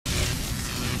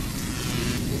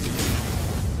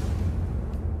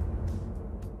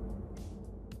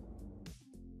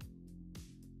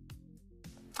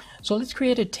So let's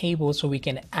create a table so we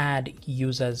can add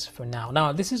users for now.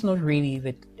 Now, this is not really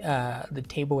the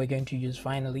table we're going to use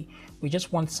finally. We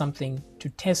just want something to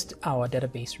test our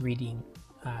database reading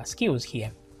skills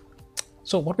here.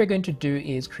 So what we're going to do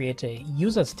is create a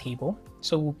users table.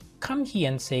 So we'll come here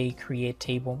and say create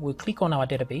table. We'll click on our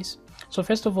database. So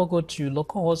first of all, go to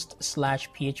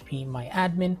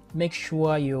localhost/phpMyAdmin. Make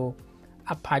sure your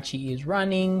Apache is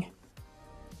running.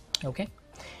 Okay.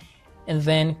 And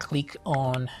then click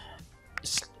on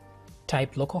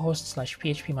type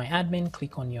localhost/phpMyAdmin,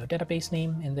 click on your database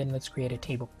name, and then let's create a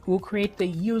table. We'll create the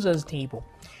users table.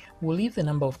 We'll leave the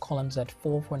number of columns at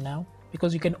 4 for now,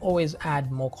 because you can always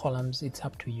add more columns. It's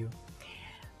up to you.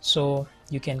 So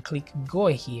you can click go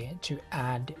here to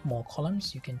add more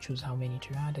columns. You can choose how many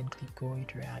to add and click go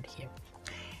to add here.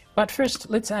 But first,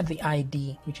 let's add the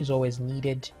ID, which is always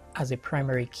needed as a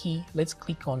primary key. Let's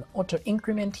click on auto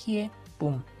increment here,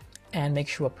 boom, and make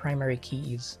sure primary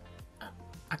key is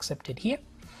accepted here.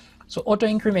 So auto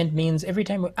increment means every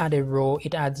time we add a row,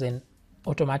 it adds an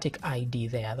automatic ID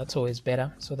there. That's always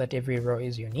better, so that every row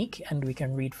is unique and we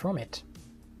can read from it,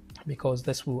 because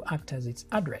this will act as its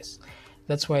address.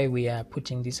 That's why we are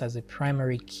putting this as a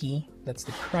primary key. That's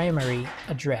the primary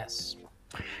address.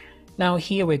 Now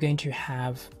here we're going to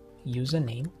have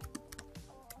username,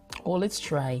 or let's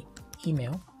try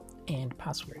email and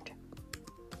password.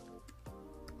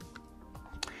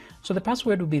 So the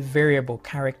password will be variable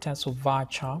character, so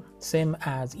varchar, same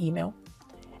as email.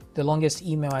 The longest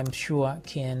email, I'm sure,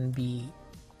 can be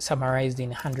summarized in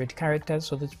 100 characters,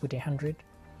 so let's put 100.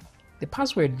 The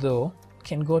password, though,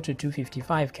 can go to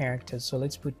 255 characters, so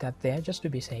let's put that there just to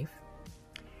be safe.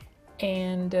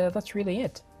 And that's really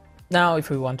it. Now,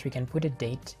 if we want, we can put a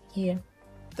date here.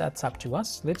 That's up to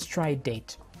us. Let's try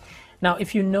date. Now,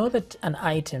 if you know that an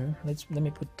item, let me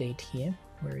put date here.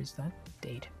 Where is that?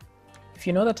 Date. If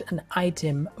you know that an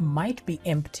item might be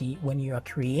empty when you are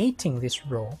creating this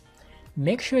row,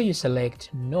 make sure you select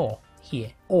no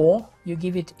here, or you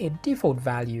give it a default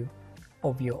value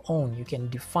of your own. You can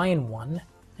define one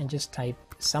and just type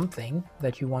something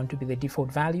that you want to be the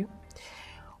default value,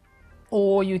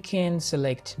 or you can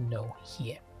select no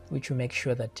here, which will make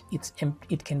sure that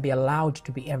it can be allowed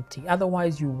to be empty.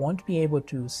 Otherwise, you won't be able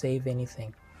to save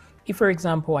anything. If, for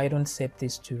example, I don't set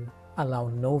this to allow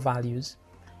no values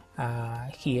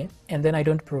here, and then I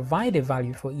don't provide a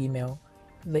value for email,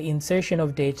 the insertion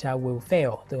of data will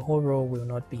fail. The whole row will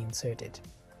not be inserted.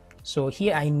 So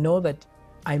here I know that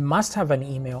I must have an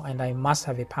email and I must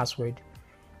have a password.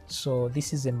 So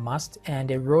this is a must, and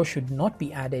a row should not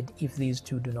be added if these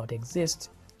two do not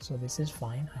exist. So this is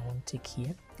fine. I won't tick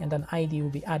here, and an ID will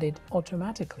be added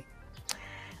automatically.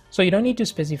 So you don't need to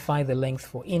specify the length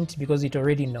for int, because it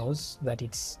already knows that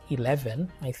it's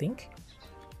 11, I think.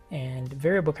 And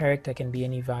variable character can be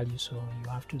any value, so you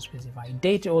have to specify.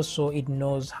 Date also, it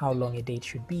knows how long a date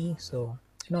should be, so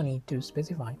you don't need to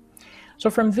specify. So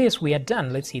from this, we are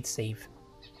done. Let's hit save.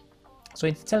 So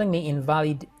it's telling me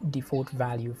invalid default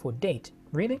value for date.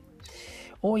 Really?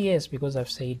 Oh yes, because I've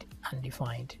said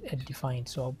undefined, defined.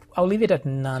 So I'll leave it at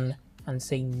none and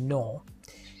say no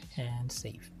and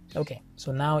save. Okay,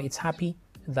 so now it's happy.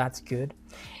 That's good.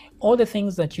 All the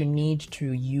things that you need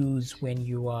to use when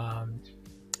you are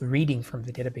reading from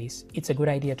the database, it's a good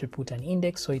idea to put an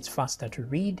index so it's faster to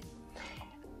read.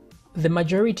 The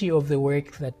majority of the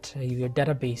work that your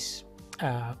database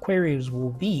queries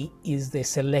will be is the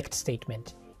select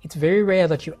statement. It's very rare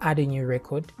that you add a new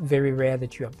record, very rare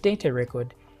that you update a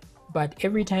record, but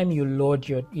every time you load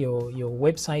your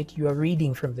website, you are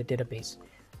reading from the database.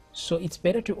 So it's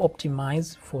better to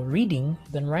optimize for reading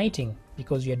than writing,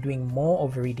 because you're doing more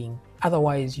of reading.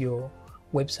 Otherwise, your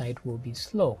website will be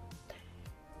slow.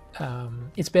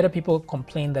 It's better people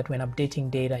complain that when updating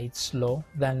data it's slow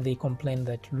than they complain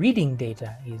that reading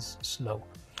data is slow.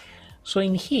 So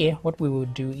in here, what we will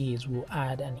do is we'll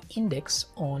add an index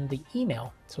on the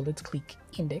email. So let's click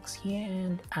index here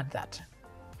and add that.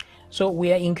 So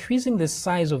we are increasing the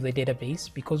size of the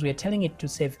database because we are telling it to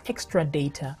save extra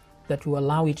data that will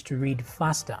allow it to read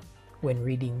faster when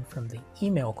reading from the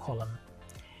email column.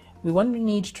 We won't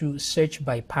need to search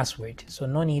by password, so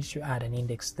no need to add an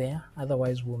index there,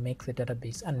 otherwise we'll make the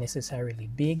database unnecessarily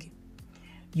big.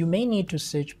 You may need to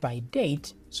search by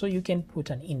date, so you can put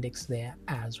an index there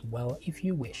as well if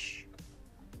you wish.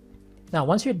 Now,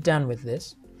 once you're done with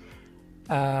this,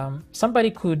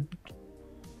 somebody could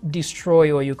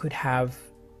destroy, or you could have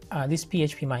this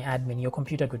PHPMyAdmin, your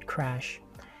computer could crash,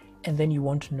 and then you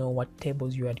won't know what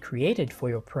tables you had created for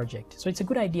your project. So it's a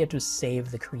good idea to save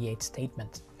the create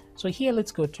statement. So here,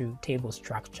 let's go to table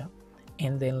structure,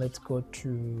 and then let's go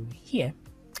to here.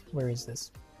 Where is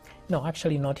this? No,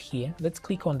 actually not here. Let's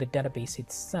click on the database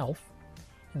itself,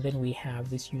 and then we have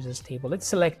this users table. Let's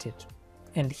select it,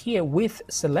 and here with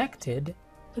selected,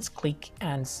 let's click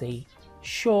and say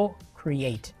show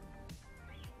create.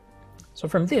 So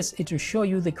from this, it will show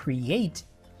you the create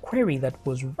query that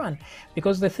was run,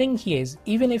 because the thing here is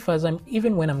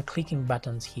even when I'm clicking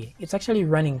buttons here, it's actually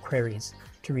running queries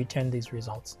to return these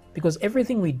results, because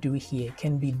everything we do here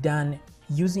can be done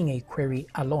using a query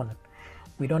alone.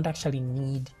 We don't actually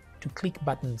need to click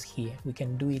buttons here. We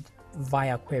can do it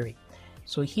via query.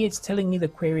 So here it's telling me the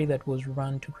query that was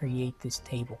run to create this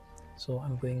table. So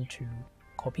I'm going to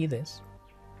copy this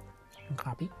and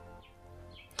copy.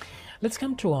 Let's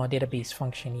come to our database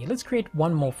function here. Let's create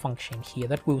one more function here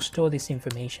that will store this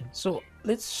information. So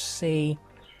let's say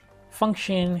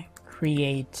function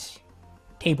create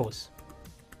tables.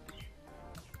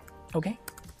 Okay.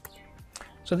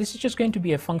 So this is just going to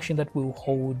be a function that will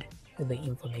hold the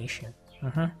information.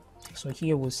 So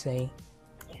here we'll say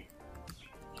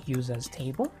users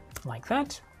table like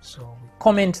that. So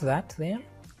comment that there,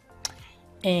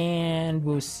 and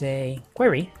we'll say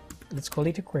query. Let's call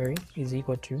it a query is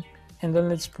equal to, and then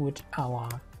let's put our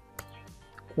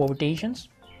quotations,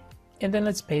 and then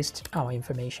let's paste our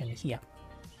information here.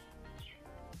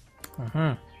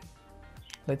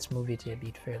 Let's move it a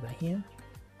bit further here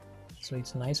so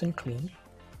it's nice and clean.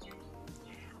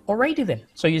 Alrighty then,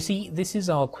 so you see this is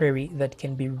our query that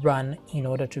can be run in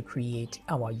order to create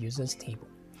our users table.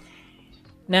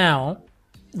 Now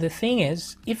the thing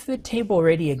is, if the table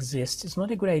already exists, it's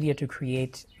not a good idea to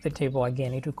create the table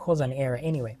again. It will cause an error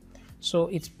anyway. So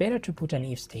it's better to put an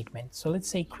if statement. So let's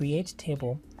say create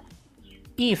table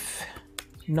if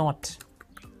not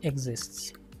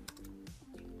exists.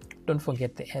 Don't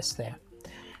forget the S there.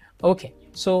 Okay,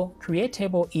 so create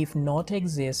table if not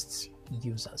exists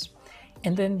users.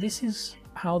 And then this is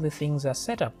how the things are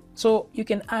set up. So you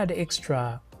can add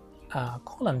extra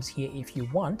columns here if you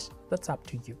want. That's up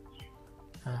to you.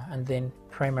 And then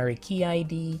primary key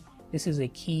ID, this is a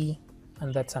key,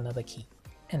 and that's another key.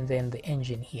 And then the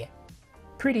engine here.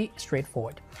 Pretty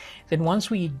straightforward. Then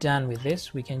once we're done with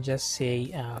this, we can just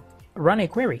say run a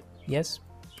query. Yes,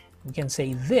 we can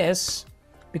say this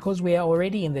because we are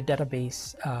already in the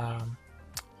database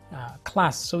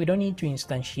class, so we don't need to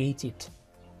instantiate it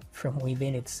from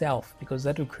within itself, because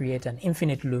that will create an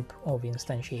infinite loop of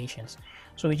instantiations.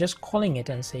 So we're just calling it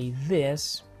and say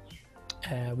this,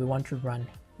 we want to run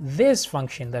this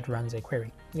function that runs a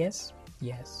query. Yes,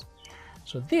 yes.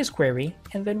 So this query,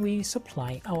 and then we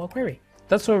supply our query.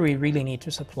 That's what we really need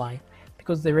to supply,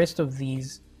 because the rest of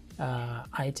these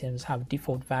items have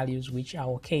default values which are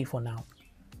okay for now.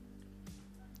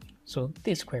 So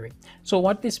this query. So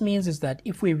what this means is that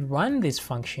if we run this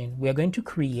function, we are going to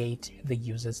create the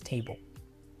users table.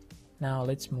 Now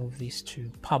let's move this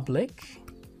to public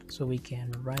so we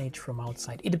can run it from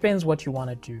outside. It depends what you want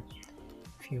to do.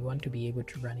 If you want to be able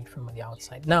to run it from the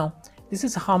outside. Now, this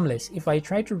is harmless. If I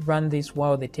try to run this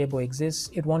while the table exists,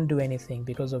 it won't do anything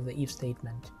because of the if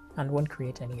statement and won't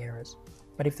create any errors.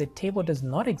 But if the table does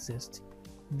not exist,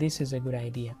 this is a good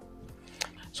idea.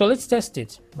 So let's test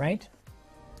it, right?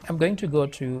 I'm going to go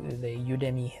to the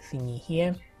Udemy thingy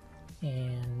here,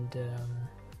 and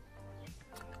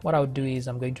what I'll do is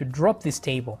I'm going to drop this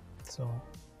table. So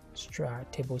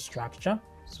table structure.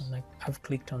 So I've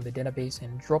clicked on the database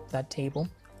and dropped that table.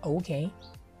 Okay.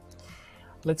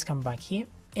 Let's come back here,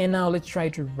 and now let's try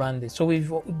to run this. So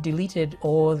we've deleted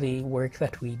all the work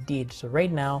that we did. So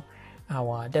right now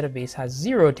our database has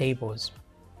 0 tables.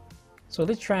 So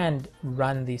let's try and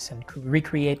run this and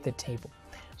recreate the table.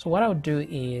 So what I'll do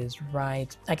is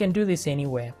I can do this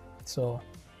anywhere. So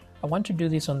I want to do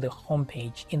this on the home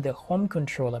page in the home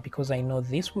controller because I know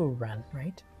this will run,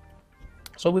 right?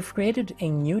 So we've created a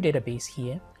new database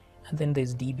here, and then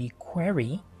there's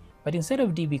dbquery, but instead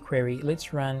of dbquery,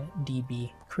 let's run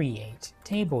dbcreate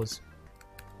tables.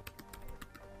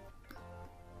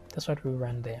 That's what we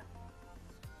run there.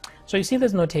 So you see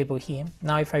there's no table here.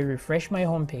 Now if I refresh my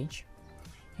home page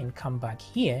and come back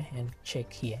here and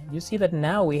check here, you see that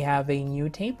now we have a new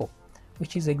table,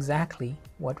 which is exactly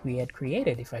what we had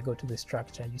created. If I go to the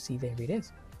structure, you see there it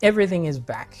is. Everything is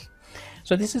back.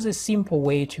 So this is a simple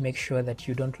way to make sure that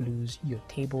you don't lose your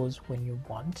tables when you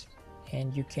want,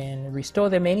 and you can restore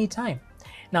them anytime.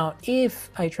 Now, if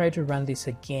I try to run this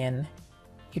again,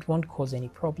 it won't cause any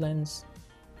problems.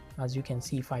 As you can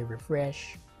see, if I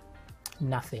refresh,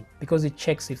 nothing, because it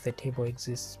checks if the table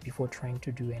exists before trying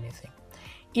to do anything.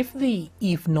 If the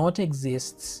if not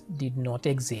exists did not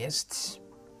exist,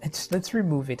 let's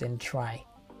remove it and try.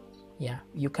 Yeah,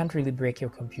 you can't really break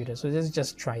your computer, so let's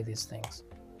just try these things.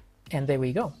 And there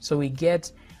we go. So we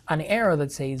get an error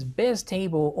that says base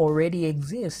table already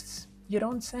exists. You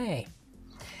don't say.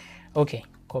 Okay,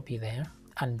 copy there,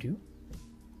 undo,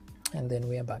 and then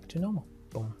we are back to normal.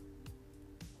 Boom.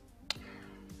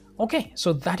 Okay,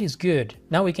 so that is good.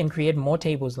 Now we can create more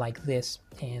tables like this,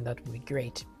 and that would be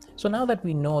great. So now that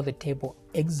we know the table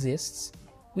exists,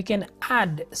 we can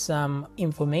add some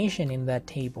information in that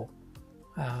table,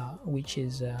 which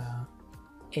is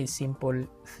a simple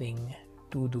thing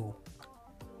to do.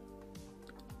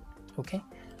 Okay,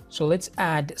 so let's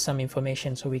add some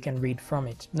information so we can read from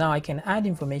it. Now I can add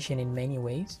information in many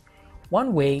ways.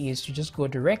 One way is to just go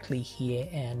directly here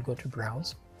and go to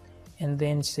browse and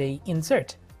then say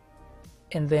insert.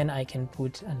 And then I can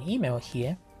put an email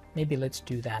here. Maybe let's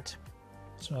do that.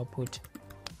 So I'll put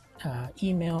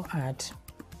email at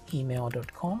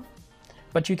email.com.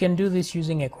 But you can do this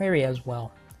using a query as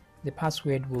well. The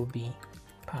password will be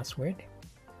password,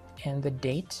 and the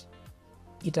date,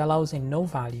 it allows a no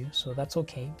value, so that's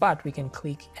okay. But we can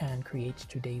click and create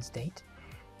today's date,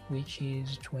 which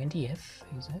is 20th,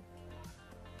 is it?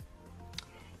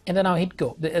 And then I'll hit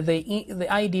go. The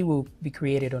ID will be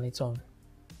created on its own.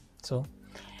 So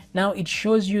now it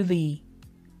shows you the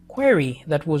query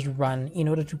that was run in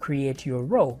order to create your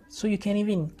row. So you can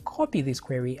even copy this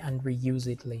query and reuse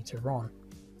it later on.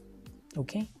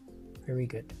 Okay, very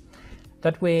good.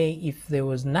 That way, if there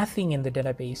was nothing in the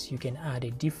database, you can add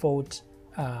a default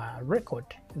record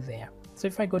there. So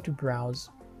if I go to browse,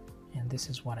 and this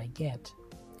is what I get.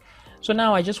 So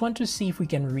now I just want to see if we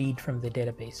can read from the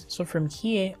database. So from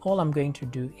here, all I'm going to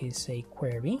do is say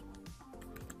query,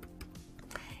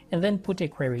 and then put a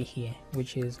query here,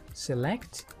 which is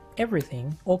select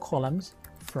everything, all columns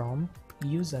from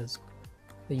users,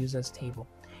 the users table.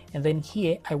 And then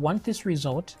here, I want this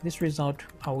result. This result,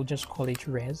 I will just call it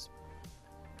res.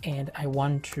 And I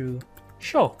want to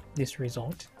show this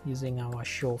result using our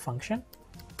show function.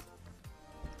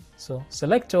 So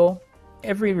select all,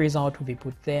 every result will be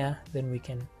put there. Then we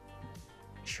can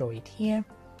show it here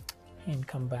and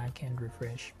come back and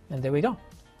refresh. And there we go.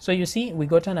 So you see, we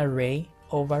got an array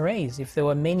of arrays. If there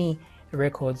were many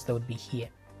records, that would be here.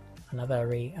 Another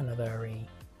array,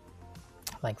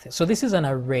 like this. So this is an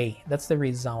array. That's the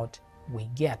result we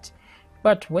get.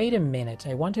 But wait a minute,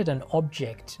 I wanted an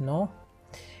object, no?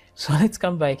 So let's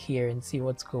come back here and see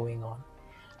what's going on.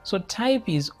 So type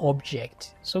is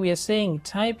object. So we are saying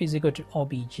type is equal to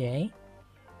obj,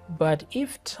 but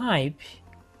if type,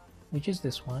 which is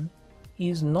this one,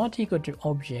 is not equal to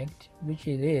object, which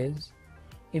it is,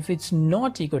 if it's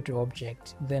not equal to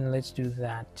object, then let's do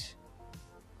that.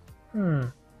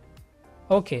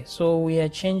 Okay, so we are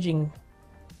changing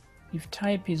if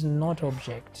type is not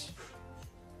object,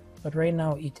 but right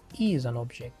now it is an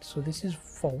object, so this is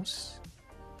false.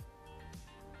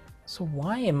 So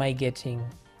why am I getting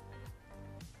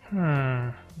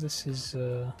this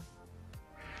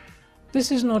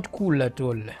is not cool at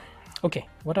all. Okay,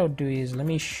 what I'll do is let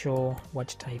me show what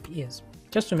type is,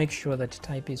 just to make sure that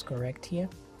type is correct here.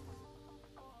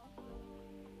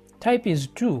 Type is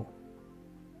 2.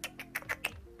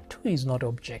 2 is not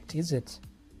object, is it?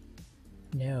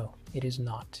 No, it is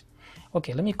not.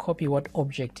 Okay, let me copy what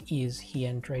object is here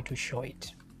and try to show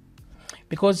it.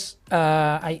 Because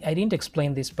I didn't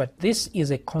explain this, but this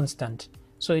is a constant.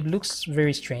 So it looks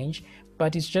very strange,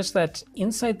 but it's just that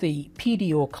inside the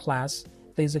PDO class,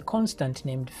 there's a constant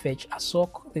named fetch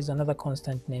assoc. There's another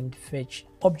constant named fetch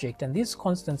object. And these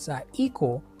constants are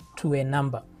equal to a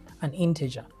number, an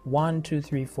integer, 1, 2,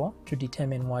 3, 4, to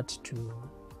determine what to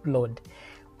load.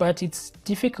 But it's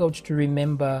difficult to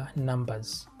remember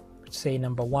numbers. Say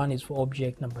number 1 is for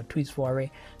object, number 2 is for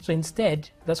array. So instead,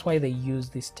 that's why they use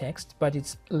this text, but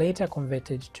it's later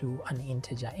converted to an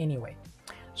integer anyway.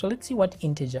 So let's see what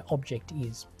integer object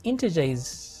is.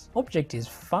 Object is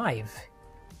 5.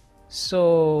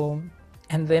 So,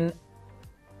 and then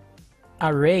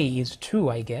array is 2,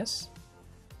 I guess.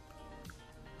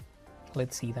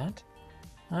 Let's see that.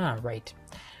 Right.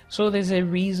 So there's a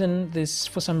reason,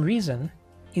 for some reason,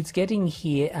 it's getting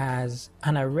here as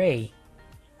an array.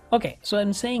 Okay, so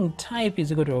I'm saying type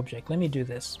is equal to object. Let me do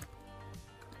this.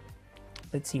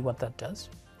 Let's see what that does.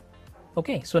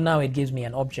 Okay, so now it gives me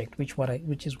an object, which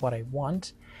is what I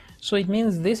want. So it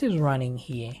means this is running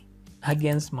here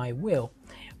against my will.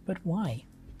 But why?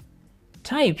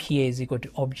 Type here is equal to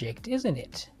object, isn't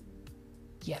it?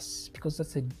 Yes, because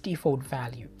that's a default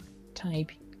value.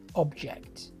 Type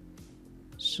object.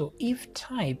 So if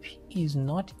type is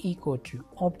not equal to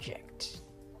object,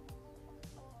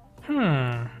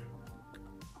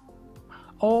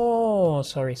 oh,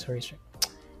 sorry.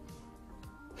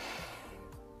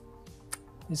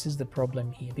 This is the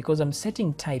problem here, because I'm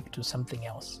setting type to something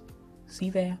else. See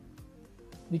there?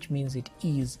 which means it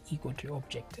is equal to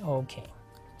object. Okay.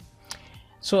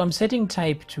 So I'm setting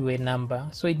type to a number,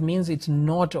 so it means it's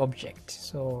not object.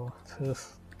 So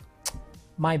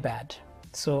my bad.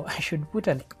 So I should put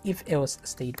an if-else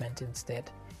statement instead.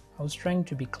 I was trying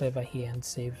to be clever here and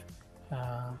save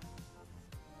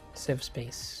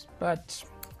space, but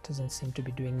it doesn't seem to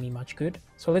be doing me much good.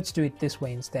 So let's do it this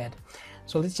way instead.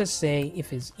 So let's just say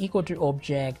if it's equal to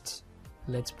object,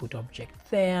 let's put object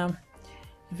there.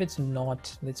 If it's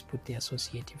not, let's put the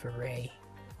associative array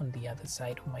on the other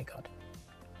side. Oh my god.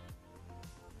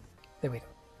 There we go.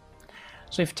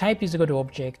 So if type is equal to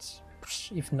object,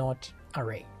 if not,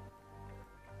 array.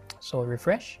 So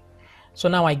refresh. So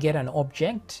now I get an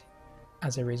object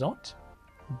as a result,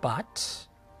 but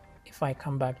if I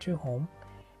come back to home,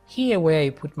 here where I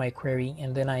put my query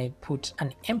and then I put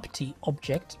an empty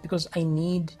object because I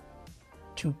need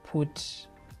to put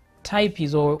type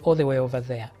is all the way over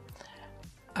there.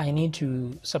 I need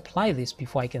to supply this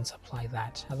before I can supply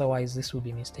that, otherwise this will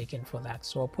be mistaken for that.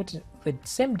 So I'll put the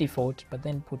same default but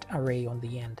then put array on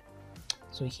the end.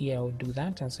 So here I'll do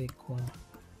that and say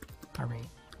array.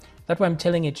 That way I'm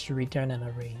telling it to return an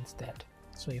array instead.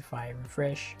 So if I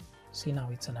refresh, see now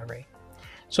it's an array.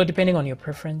 So depending on your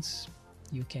preference,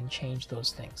 you can change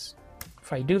those things.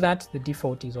 If I do that, the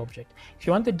default is object. If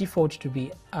you want the default to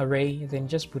be array, then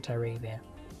just put array there.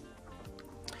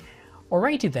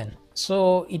 Alrighty then,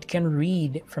 so it can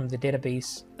read from the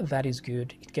database, that is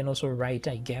good. It can also write,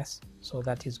 I guess, so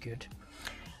that is good.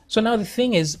 So now the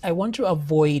thing is, I want to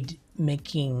avoid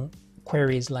making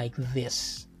queries like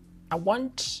this. I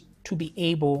want to be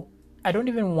able, I don't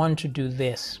even want to do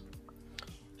this.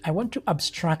 I want to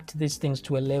abstract these things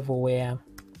to a level where,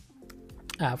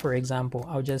 for example,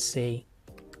 I'll just say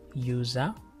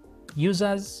users,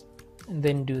 and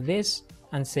then do this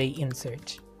and say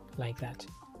insert, like that.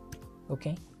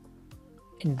 Okay,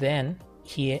 and then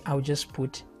here I'll just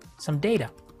put some data,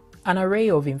 an array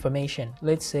of information.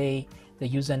 Let's say the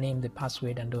username, the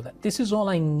password, and all that. This is all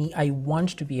I need. I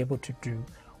want to be able to do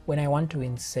when I want to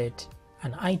insert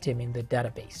an item in the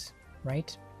database,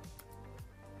 right?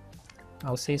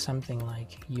 I'll say something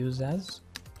like users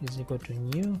is equal to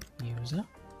new user,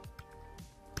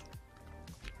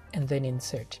 and then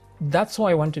insert. That's all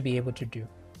I want to be able to do.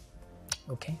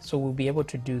 Okay, so we'll be able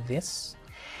to do this.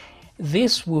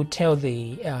 This will tell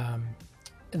the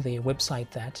website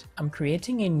that I'm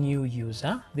creating a new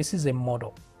user. This is a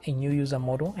model, a new user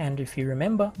model. And if you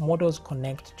remember, models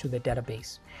connect to the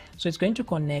database. So it's going to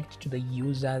connect to the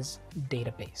users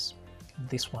database,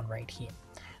 this one right here.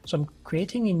 So I'm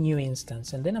creating a new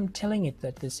instance and then I'm telling it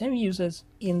that the same users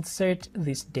insert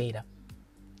this data.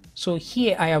 So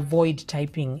here I avoid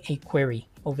typing a query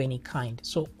of any kind.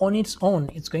 So on its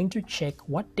own, it's going to check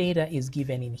what data is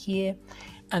given in here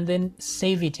and then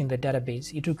save it in the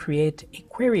database. It will create a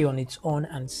query on its own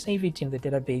and save it in the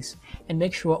database and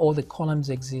make sure all the columns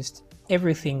exist.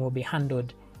 Everything will be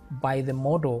handled by the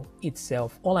model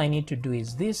itself. All I need to do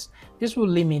is this. This will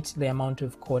limit the amount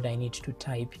of code I need to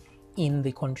type in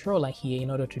the controller here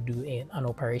in order to do an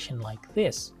operation like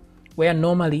this, where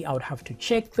normally I would have to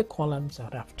check the columns, I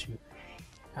would have to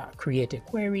create a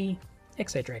query,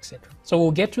 etc., etc. So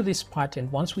we'll get to this part, and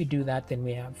once we do that, then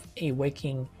we have a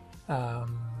working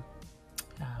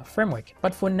framework.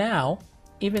 But for now,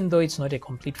 even though it's not a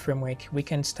complete framework, we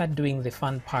can start doing the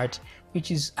fun part,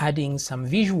 which is adding some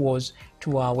visuals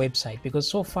to our website, because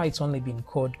so far it's only been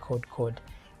code,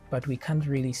 but we can't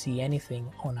really see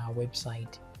anything on our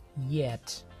website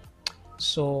yet.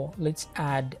 So let's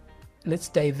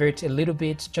divert a little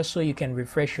bit just so you can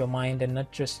refresh your mind and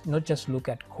not just look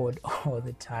at code all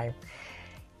the time.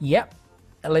 Yep,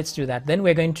 let's do that. Then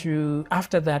we're going to,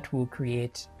 after that, we'll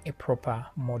create a proper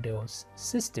models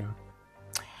system.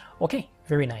 Okay,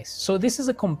 very nice. So this is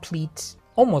a complete,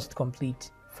 almost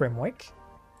complete framework,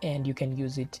 and you can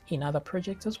use it in other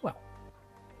projects as well.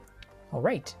 All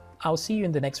right, I'll see you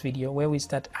in the next video where we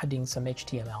start adding some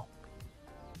HTML.